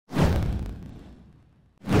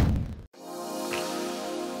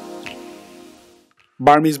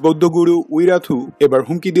Burmese বৌদ্ধগুরু Wirathu এবার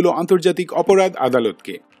হুমকি দিল আন্তর্জাতিক অপরাধ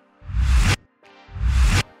আদালতকে।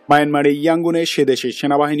 মায়ানমারের ইয়াঙ্গুনে সে দেশের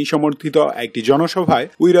সেনাবাহিনী সমর্থিত একটি জনসভায়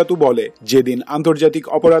উইরাথু বলে, যেদিন আন্তর্জাতিক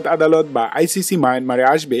অপরাধ আদালত বা আইসিসি মায়ানমারে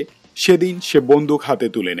আসবে সেদিন সে বন্দুক হাতে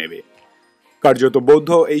তুলে নেবে। কার্যত বৌদ্ধ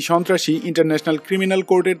এই সন্ত্রাসী ইন্টারন্যাশনাল ক্রিমিনাল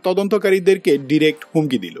কোর্টের তদন্তকারীদেরকে ডিরেক্ট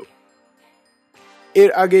হুমকি দিল।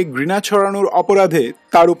 এর আগে ঘৃণা ছড়ানোর অপরাধে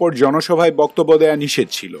তার উপর জনসভায় বক্তব্য দেয়া নিষেধ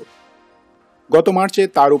ছিল। গত মার্চে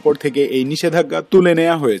তার উপর থেকে এই নিষেধাজ্ঞা তুলে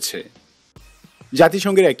নেওয়া হয়েছে।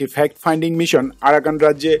 জাতিসংঘের একটি ফ্যাক্ট ফাইন্ডিং মিশন আরাকান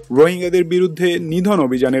রাজ্যে রোহিঙ্গাদের বিরুদ্ধে নিধন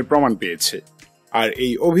অভিযানের প্রমাণ পেয়েছে, আর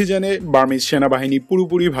এই অভিযানে বার্মিজ সেনাবাহিনী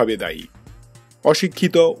পুরোপুরিভাবে দায়ী।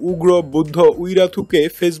 অশিক্ষিত উগ্র বুদ্ধ উইরাথুকে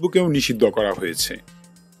ফেসবুকেও নিষিদ্ধ করা হয়েছে।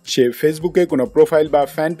 সে ফেসবুকে কোনো প্রোফাইল বা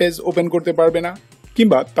ফ্যান পেজ ওপেন করতে পারবে না,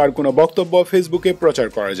 কিংবা তার কোনো বক্তব্য ফেসবুকে প্রচার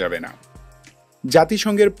করা যাবে না।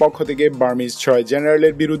 জাতিসংঘের পক্ষ থেকে বার্মিজ 6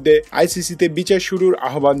 জেনারেলের বিরুদ্ধে আইসিসিতে বিচার শুরুর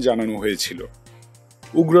আহ্বান জানানো হয়েছিল।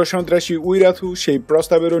 উগ্র সন্ত্রাসী উইরাথু সেই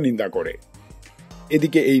প্রস্তাবেরও নিন্দা করে।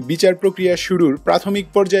 এদিকে এই বিচার প্রক্রিয়া শুরুর প্রাথমিক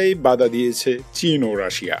পর্যায়ে বাধা দিয়েছে চীন ও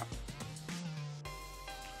Russia.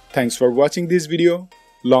 Thanks for watching this video.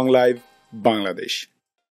 Long live Bangladesh.